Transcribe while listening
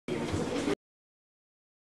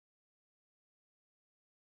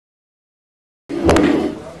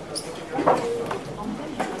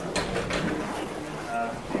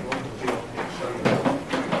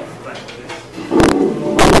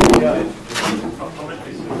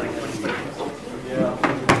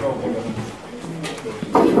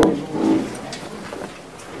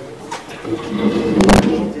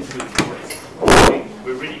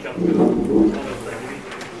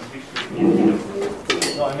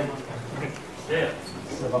Yeah.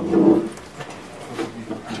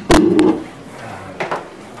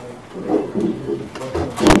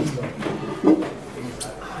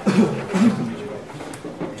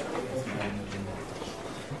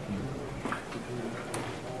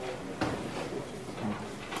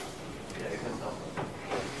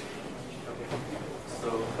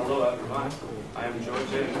 Hello everyone, I am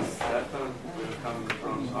Djordje and Stefan. We're coming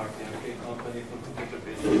from RTMK company for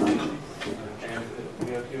computer-based systems, and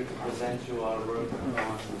we are here to present you our work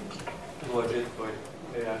on LuaJIT for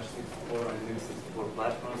AArch64 and MIPS64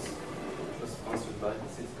 platforms, which was sponsored by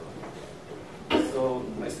Cisco. So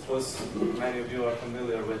I suppose many of you are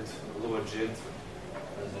familiar with LuaJIT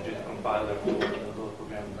as a JIT compiler for the Lua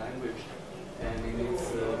programming language. And in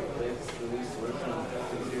its latest release version of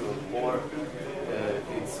 2.0.4,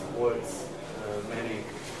 it supports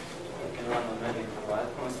can run on many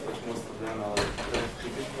platforms, but most of them are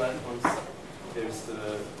Pejic platforms. There's,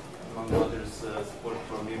 among others, support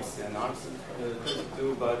for MIPS and ARM62,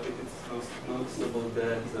 but it is most noticeable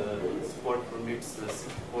that support for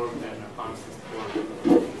MIPS64 and ARM64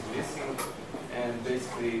 is missing. And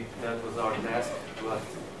basically, that was our task, to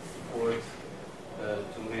support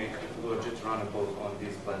to make LuaJIT runnable on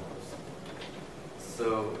these platforms. So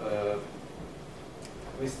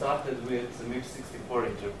we started with the MIPS64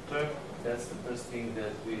 interpreter. That's the first thing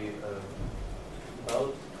that we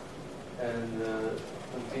developed, and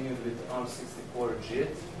continued with ARM64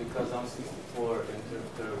 JIT because ARM64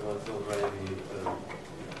 interpreter was already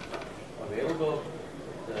available.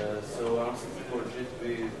 So ARM64 JIT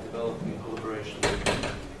we developed in collaboration with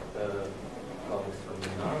colleagues from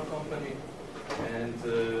the ARM company. And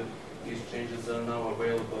these changes are now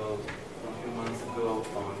available from a few months ago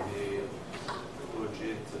on the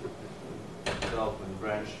LuaJIT development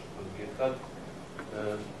branch on GitHub.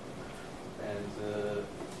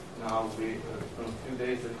 Now from a few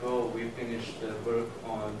days ago, we finished work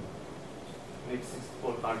on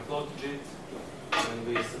MIPS64 hardload JIT, and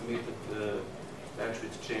we submitted the patch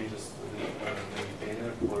with changes to the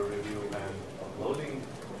maintainer for review and uploading.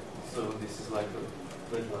 So this is like a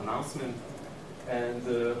little announcement. And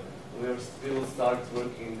we will start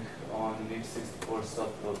working on MIPS64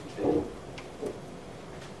 softload JIT.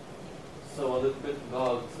 So a little bit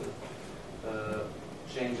about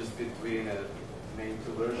changes between main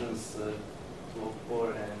two versions,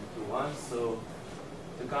 2.04 and 2.1. So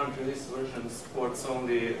the current release version supports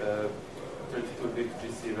only 32-bit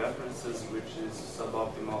GC references, which is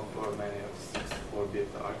suboptimal for many of 64-bit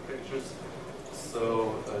architectures.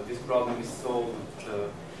 So this problem is solved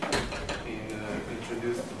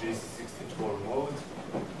introduced GC64 mode,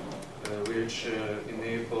 which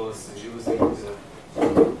enables using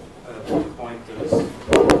pointers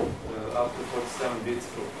up to 47 bits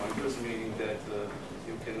for pointers, meaning that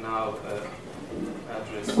you can now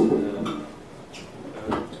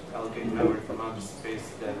allocate memory from address space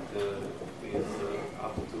that is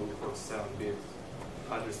up to 47 bits,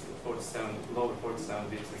 lower 47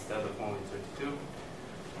 bits instead of only 32.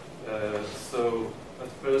 So at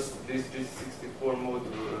first, this GC64 mode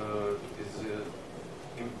is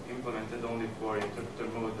implemented only for interpreter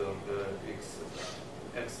mode of the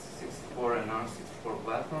x64 and ARM64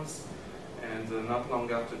 platforms. And not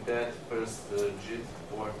long after that, first JIT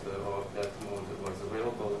port of that mode was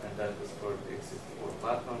available, and that was for the x64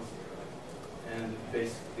 platforms. And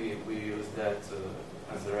basically, we use that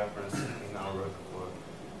as a reference in our work for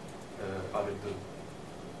other two.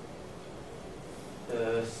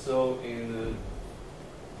 So in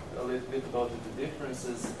a little bit about the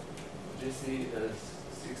differences,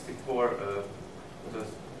 GC64,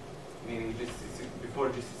 meaning before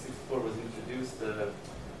GC64 was introduced,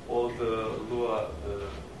 all the Lua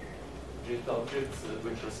JIT objects,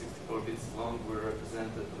 which are 64 bits long, were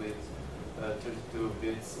represented with 32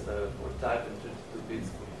 bits for type and 32 bits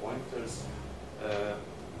for pointers.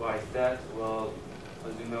 Why is that? Well,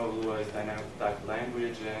 as you know, Lua is dynamic type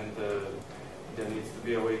language, and there needs to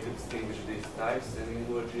be a way to distinguish these types, and in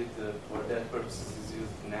LuaJIT, for that purpose, is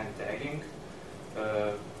used NAND tagging.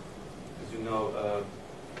 As you know,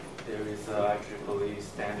 there is a IEEE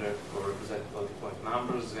standard for representing floating point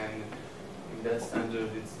numbers, and in that standard,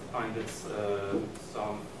 it's defined as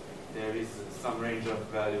there is some range of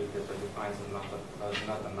values that are defined as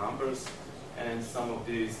not the numbers, and some of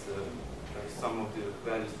the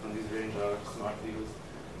values from this range are smartly used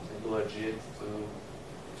in LuaJIT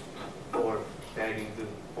for tagging the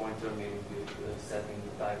pointer, meaning setting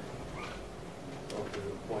the type of the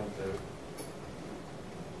pointer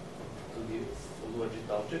to the LuaJIT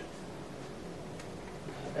object.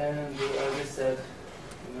 And as I said,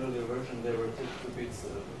 in earlier version there were 32 bits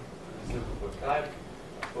for type,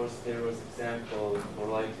 course, there was example for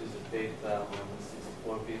light user data on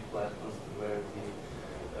 64-bit platforms where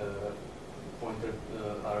the pointer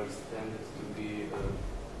are extended to be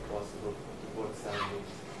possible to 47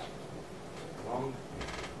 bits long.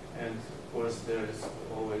 And of course, there is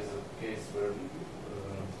always a case where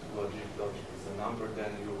LuaJIT logic is a number,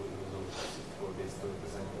 then you use 64 bits to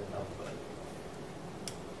represent that alphabet.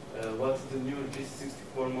 What the new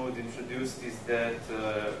GC64 mode introduced is that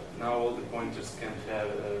now all the pointers can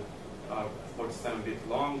have are 47-bit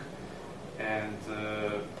long, and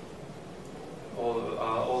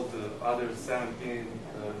all the other 17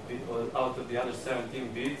 out of the other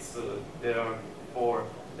 17 bits, there are 4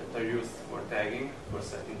 that are used for tagging, for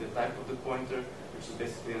setting the type of the pointer, which is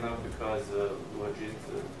basically enough because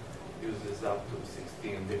LuaJIT uses up to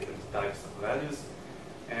 16 different types of values.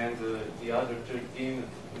 And the other 13,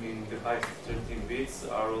 meaning the highest 13 bits,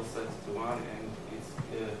 are all set to 1, and it's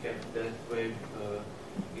kept that way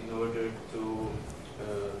in order to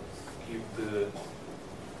keep the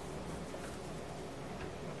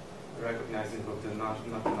recognizing of the not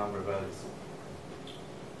number values.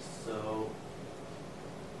 So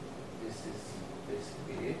this is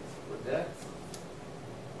basically it for that.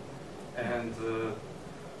 And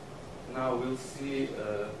now we'll see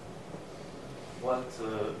what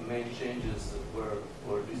main changes were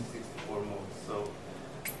for this 64 mode. So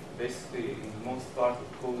basically, in most part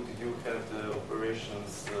of code, you have the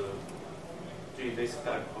operations, 3 basic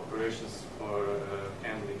type of operations for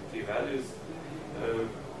handling key values.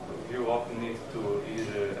 You often need to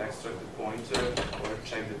either extract the pointer or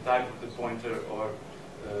check the type of the pointer, or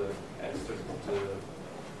extract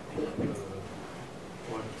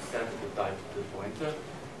or set the type of the pointer.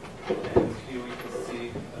 And here we can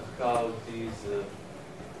see how these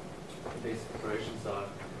basic operations are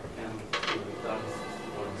handled with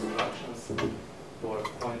ARM64 instructions. For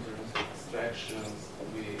pointer extractions,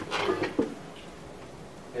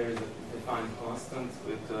 there is a defined constant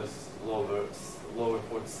with a lower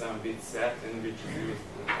 47-bit set, in which is used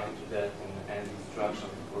after that in AND instruction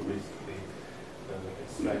for basically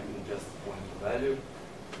extracting just the pointer value.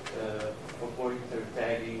 For pointer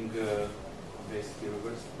tagging, basically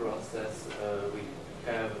reverse process, we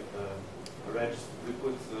have we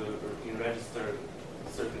put in register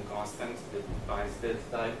a certain constant that defines that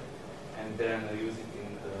type, and then use it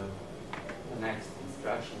in the next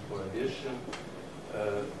instruction for addition.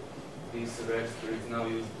 This register is now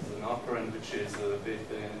used as an operand, which is a bit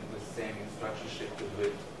in the same instruction shifted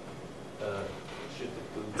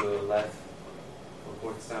to the left for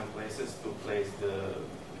 47 places to place the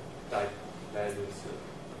type values,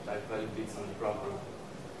 type value bits on the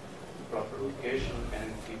proper location,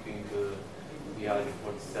 and keeping the other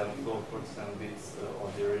 47 bits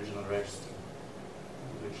on the original register,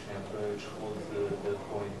 which holds the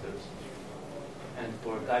pointers. And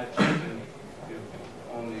for type checking, you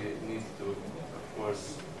only need to, of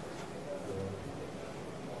course,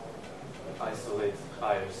 isolate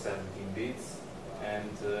higher 17 bits,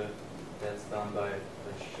 and that's done by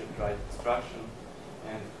the shift right instruction,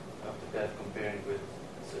 and after that comparing with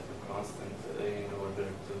a certain constant in order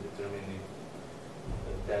to determine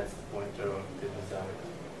if that's the pointer or the desired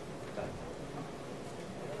type.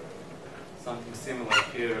 Something similar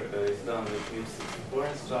here is done with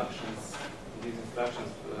MIPS64 instructions. These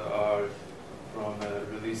instructions are from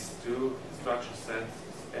release 2 instruction set,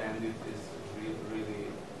 and it is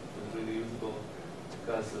really usable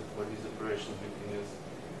because for these operations we can use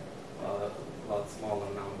a lot smaller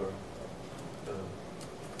number,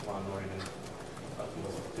 1 or even at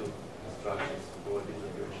most 2 instructions for these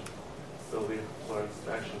operations. So we, for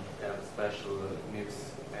extraction, have a special MIPS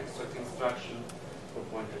extract instruction. For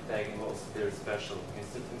pointer tagging, also there is special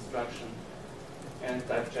insert instruction. And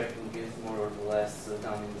type checking is more or less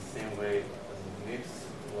done in the same way as in MIPS,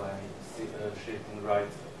 like shifting right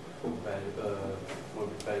value for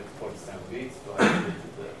the value 47 bits to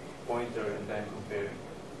isolate the pointer and then comparing.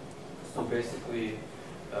 So basically,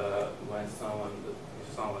 if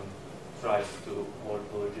someone tries to work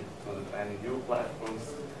LuaJIT on any new platforms,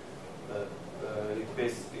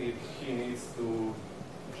 basically he needs to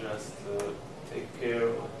just take care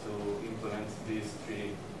to implement these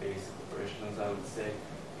 3 basic operations, I would say,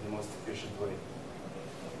 in the most efficient way,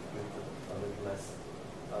 with a little less,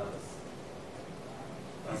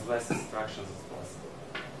 as less instructions as possible.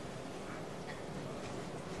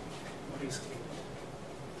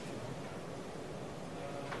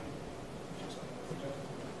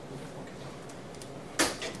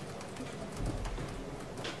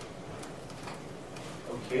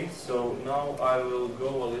 Okay, so now I will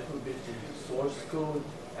go a little bit into source code,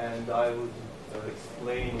 and I would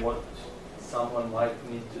explain what someone might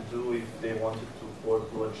need to do if they wanted to port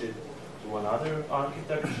LuaJIT to another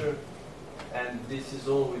architecture. And this is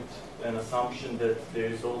all with an assumption that there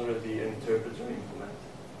is already an interpreter implemented.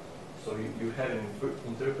 So you have an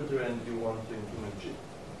interpreter and you want to implement JIT.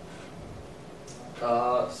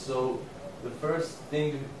 So the first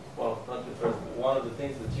thing, well, not the first, one of the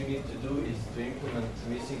things that you need to do is to implement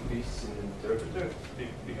missing pieces in the interpreter,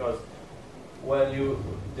 because when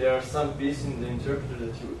there are some pieces in the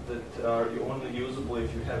interpreter that are only usable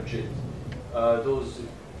if you have JIT.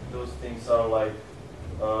 Those things are like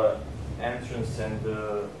entrance and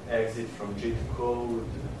exit from JIT code,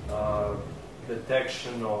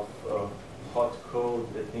 detection of hot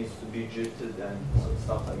code that needs to be JITted and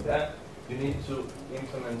stuff like that. You need to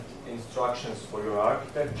implement instructions for your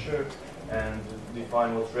architecture and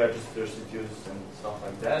define what registers it uses and stuff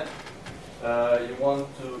like that. You want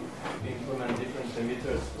to implement different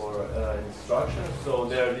emitters for instructions. So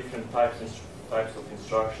there are different types of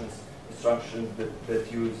instructions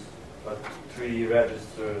that use 3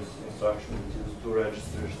 registers, instructions that use 2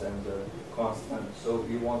 registers and constant. So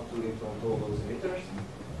you want to implement all those emitters.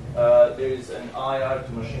 There is an IR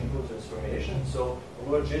to machine code transformation. So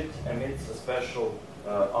LuaJIT emits a special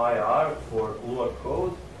IR for Lua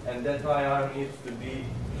code, and that IR needs to be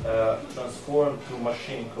transformed to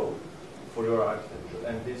machine code for your architecture.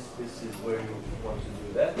 And this is where you want to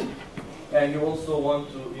do that. And you also want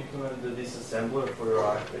to implement the disassembler for your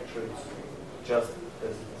architecture. It's just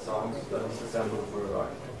as it sounds, a disassembler for your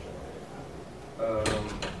architecture.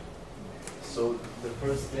 So the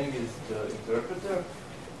first thing is the interpreter.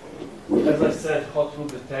 As I said, hot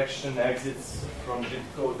loop detection, exits from JIT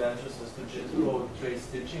code, entrances to JIT code, trace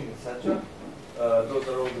stitching, etc. Those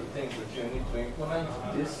are all the things that you need to implement.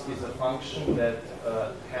 This is a function that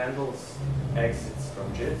handles exits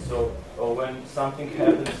from JIT. So when something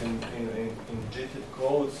happens in JITted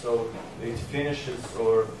code, so it finishes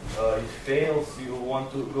or it fails, you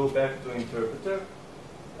want to go back to interpreter.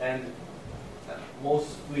 And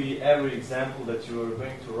mostly every example that you are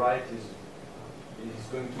going to write is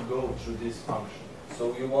going to go through this function.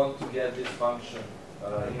 So you want to get this function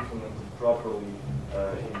implemented properly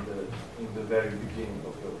in the very beginning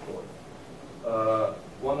of your code.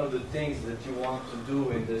 One of the things that you want to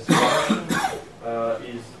do in this function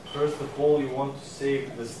is, first of all, you want to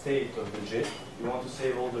save the state of the JIT. You want to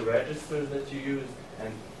save all the registers that you use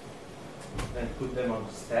and put them on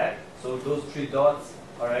the stack. So those 3 dots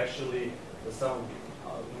are actually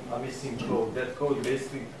a missing code. That code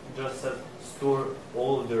basically just says store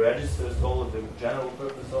all of the registers, all of the general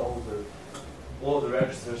purpose, all the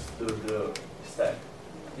registers to the stack.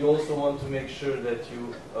 You also want to make sure that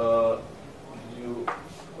you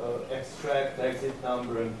extract exit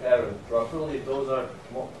number and parent properly. Those are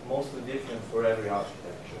mostly different for every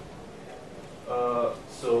architecture.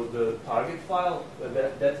 So the target file,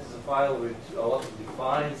 that is a file with a lot of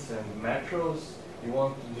defines and macros. You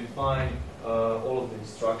want to define all of the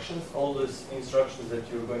instructions, all those instructions that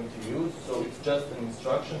you're going to use. So it's just an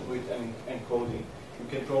instruction with an encoding. You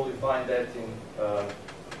can probably find that in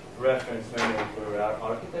reference manual for our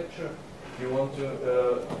architecture. You want to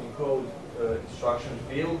encode instruction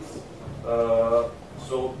fields.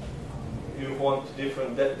 So you want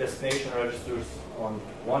different destination registers on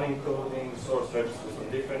one encoding, source registers on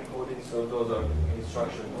different encodings. So those are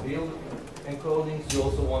instruction field encodings. You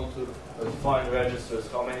also want to define registers,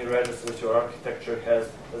 how many registers your architecture has.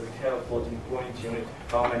 Does it have a floating point unit?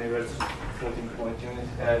 How many registers floating point unit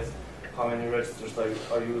has? How many registers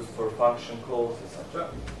are used for function calls, etc.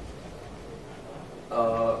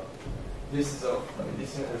 This is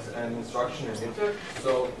an instruction emitter.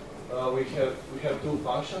 So we have 2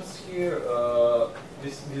 functions here.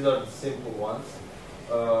 These are the simple ones.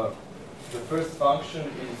 The first function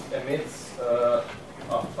emits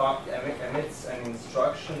an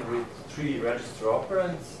instruction with 3 register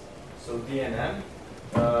operands, so D and M.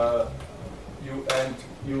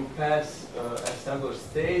 You pass assembler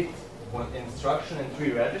state, one instruction and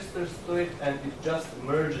 3 registers to it, and it just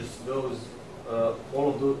merges those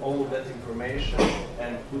all of that information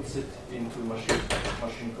and puts it into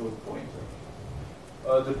machine code pointer.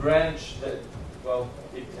 The branch that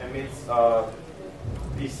it emits a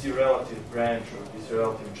PC relative branch or PC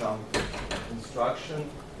relative jump instruction.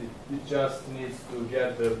 It just needs to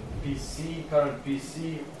get the current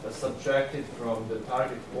PC subtracted from the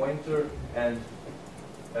target pointer and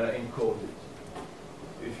encode it.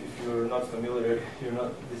 If you're not familiar,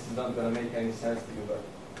 this is not going to make any sense to you, but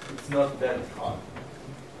it's not that hard.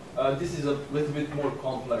 This is a little bit more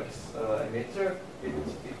complex emitter. It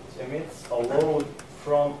emits a load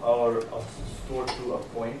from our store to a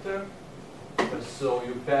pointer. So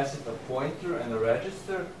you pass it a pointer and a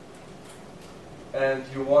register. and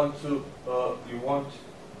you want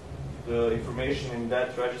the information in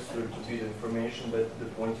that register to be the information that the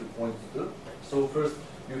pointer points to. So first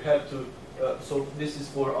you have to, so this is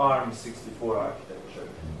for ARM64 architecture,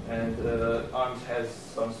 and ARM has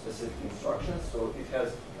some specific instructions, so it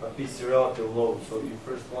has a PC relative load. So you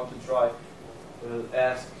first want to try,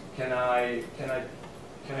 ask, can I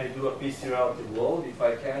do a PC relative load? If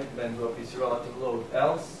I can't, then do a PC relative load.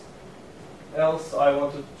 Else I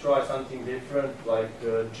want to try something different, like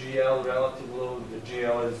GL relative load. The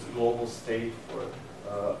GL is global state for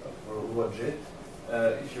LuaJIT.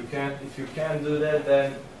 If you can't do that,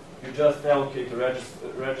 then you just allocate the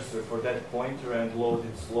register for that pointer and load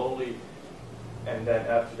it slowly, and then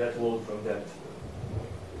after that load from that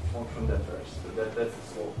register. That's the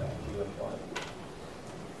slow path you apply.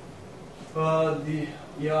 The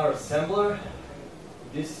ER assembler.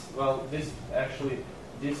 This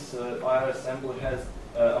IR assembler has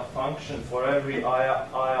a function for every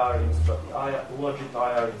LuaJIT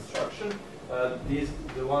IR instruction.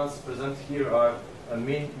 The ones present here are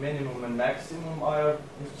minimum and maximum IR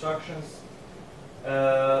instructions.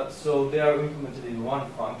 So they are implemented in one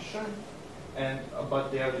function,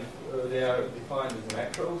 but they are defined as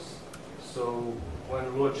macros. So when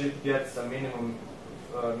LuaJIT gets a minimum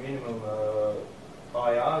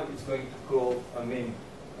IR, it's going to call a min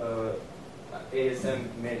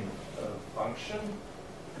ASM min function,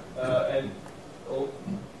 and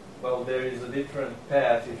well, there is a different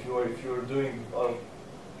path if you're doing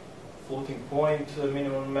floating point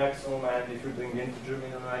minimum maximum, and if you're doing integer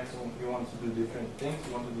minimum maximum, you want to do different things.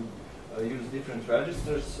 You want to use different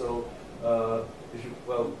registers. So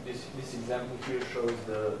this example here shows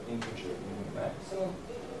the integer minimum maximum.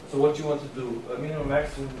 So what you want to do, minimum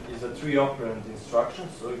maximum is a 3-operand instruction.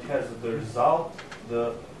 So it has the result,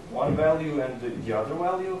 the one value and the other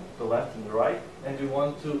value, the left and the right, and you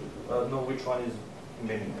want to know which one is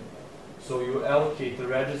minimum. So you allocate the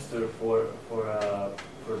register for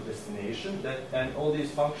destination, and all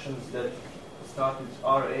these functions that start with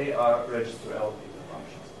RA are register allocator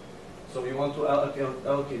functions. So you want to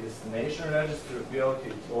allocate destination register, you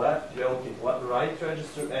allocate left, you allocate right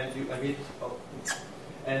register, and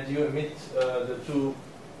you emit the two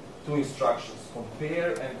instructions,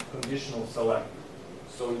 compare and conditional select.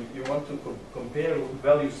 So you want to compare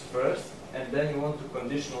values first, and then you want to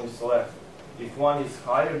conditionally select. If one is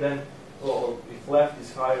higher, then, or if left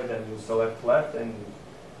is higher, then you select left, and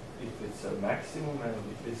if it's a maximum, and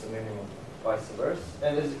if it's a minimum, vice versa.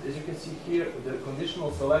 And as you can see here, the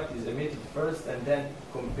conditional select is emitted first and then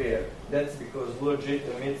compare. That's because LuaJIT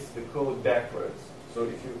emits the code backwards. So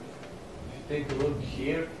if you take a look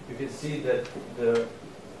here, you can see that the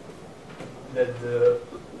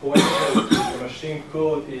pointer, the machine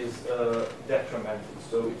code is decremented,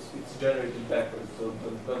 so it's generated backwards. So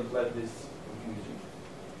don't let this confuse you.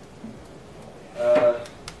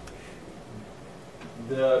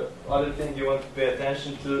 The other thing you want to pay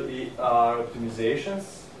attention to are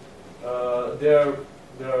optimizations. There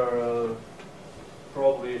are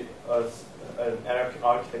probably an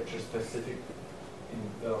architecture specific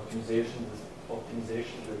optimizations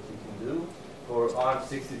that you can do. For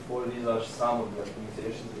ARM64, these are some of the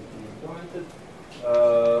optimizations that we implemented.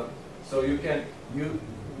 So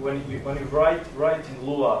when you write in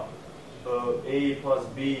Lua A plus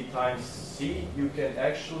B times C, you can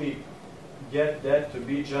actually get that to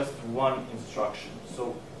be just one instruction.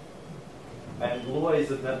 So, and Lua is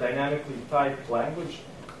a dynamically typed language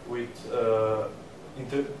with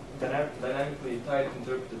dynamically typed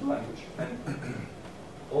interpreted language, and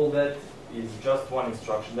all that is just one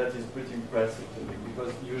instruction. That is pretty impressive to me,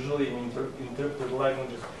 because usually in interpreted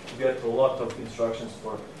languages you get a lot of instructions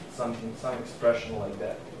for some expression like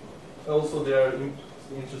that. Also, there are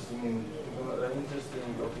interesting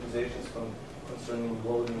optimizations concerning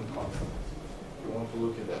loading concepts. You want to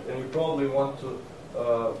look at that, and you probably want to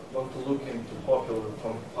look into popular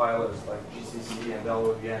compilers like GCC and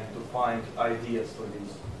LLVM to find ideas for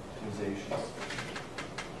these optimizations.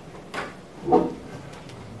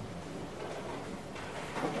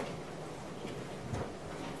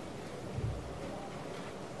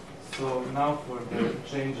 So now for the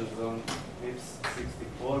changes on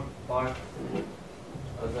MIPS64 part.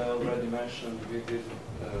 As I already mentioned, we did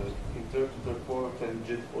interpreter port and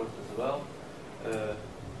JIT port as well.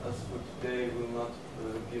 As for today, we will not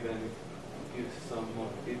give some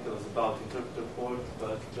more details about interpreter port,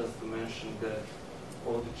 but just to mention that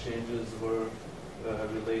all the changes were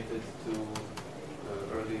related to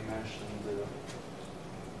earlier mentioned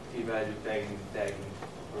key-value tagging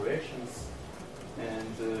operations,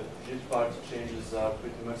 and JIT part changes are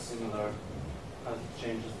pretty much similar as the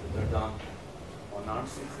changes that are done on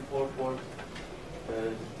ARM64 port.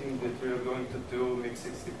 The thing that we are going to do,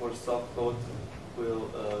 MIPS64 soft load, will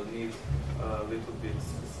need a little bit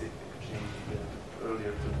specific change than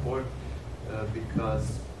earlier report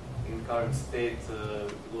because in current state,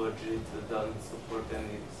 LuaJIT doesn't support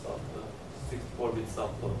any 64-bit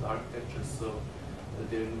soft load architecture. So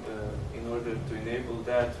in order to enable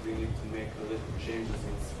that, we need to make a little changes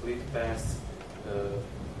in split pass,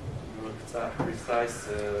 precise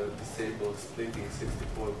disable splitting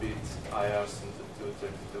 64-bit IRs into two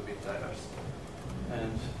 32-bit IRs.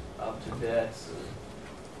 And after that,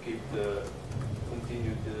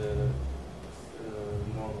 continue the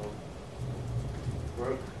normal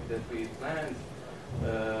work that we planned,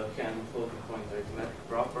 handle floating point arithmetic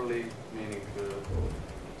properly, meaning to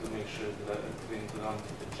make sure that we do not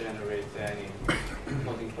generate any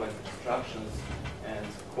floating point instructions and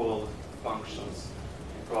call functions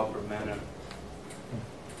in proper manner.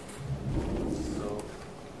 So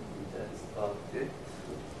that's about it.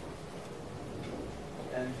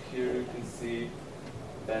 And here you can see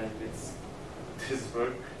benefits of this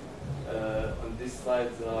work. On these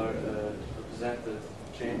slides are represented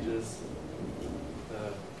changes,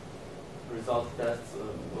 result tests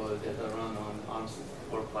that are run on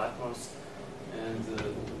ARM64 platforms. And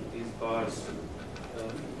these bars, the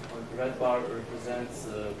red bar represents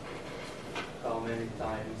how many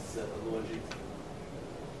times LuaJIT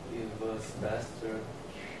was faster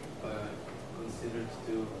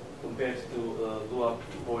compared to Lua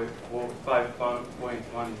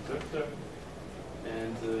 5.1 interpreter,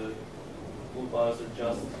 and blue bars are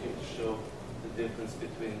just here to show the difference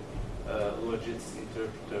between LuaJIT's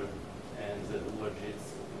interpreter and LuaJIT's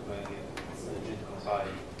when it's JIT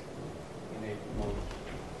compiled in native mode.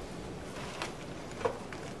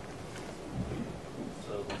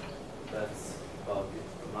 So that's about it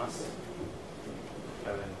from us. If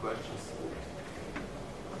you have any questions?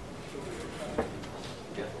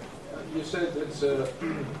 Yeah. You said that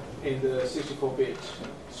in the 64-bit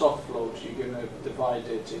soft float, you're going to divide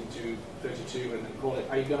it into 32 and then call it.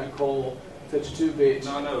 Are you going to call 32-bit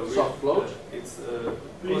soft float?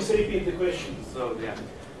 Please repeat the question. So yeah,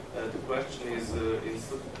 the question is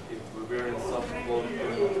if we're in soft float,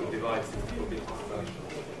 we're going to divide 64-bit instructions.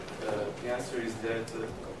 The answer is that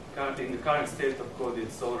in the current state of code,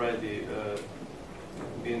 it's already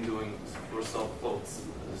been doing for soft floats.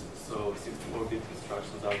 So 64-bit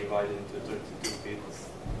instructions are divided into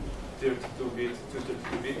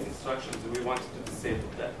 32-bit instructions. We wanted to disable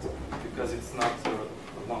that because it's not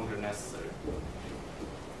longer necessary.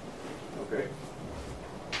 Okay.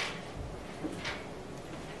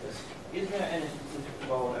 Is there any specific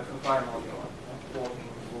about FFI module and working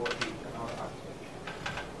with LuaJIT and other architecture?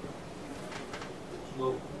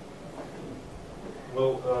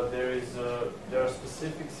 Well, there are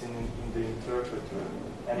specifics in the interpreter,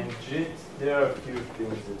 and in JIT there are a few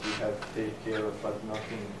things that you have to take care of, but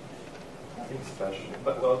nothing special.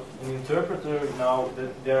 But well, in interpreter now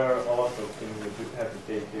there are a lot of things that you have to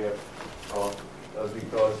take care of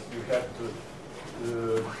because you have to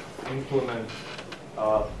implement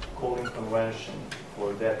a calling convention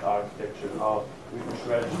for that architecture. Which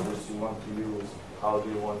registers you want to use? How do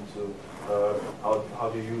you want to? How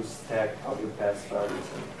do you use stack? How do you pass values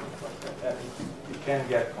and things like that? It can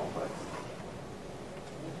get complex.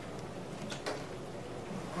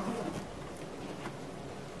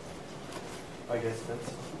 I guess that's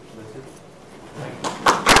it. Thank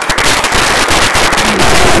you.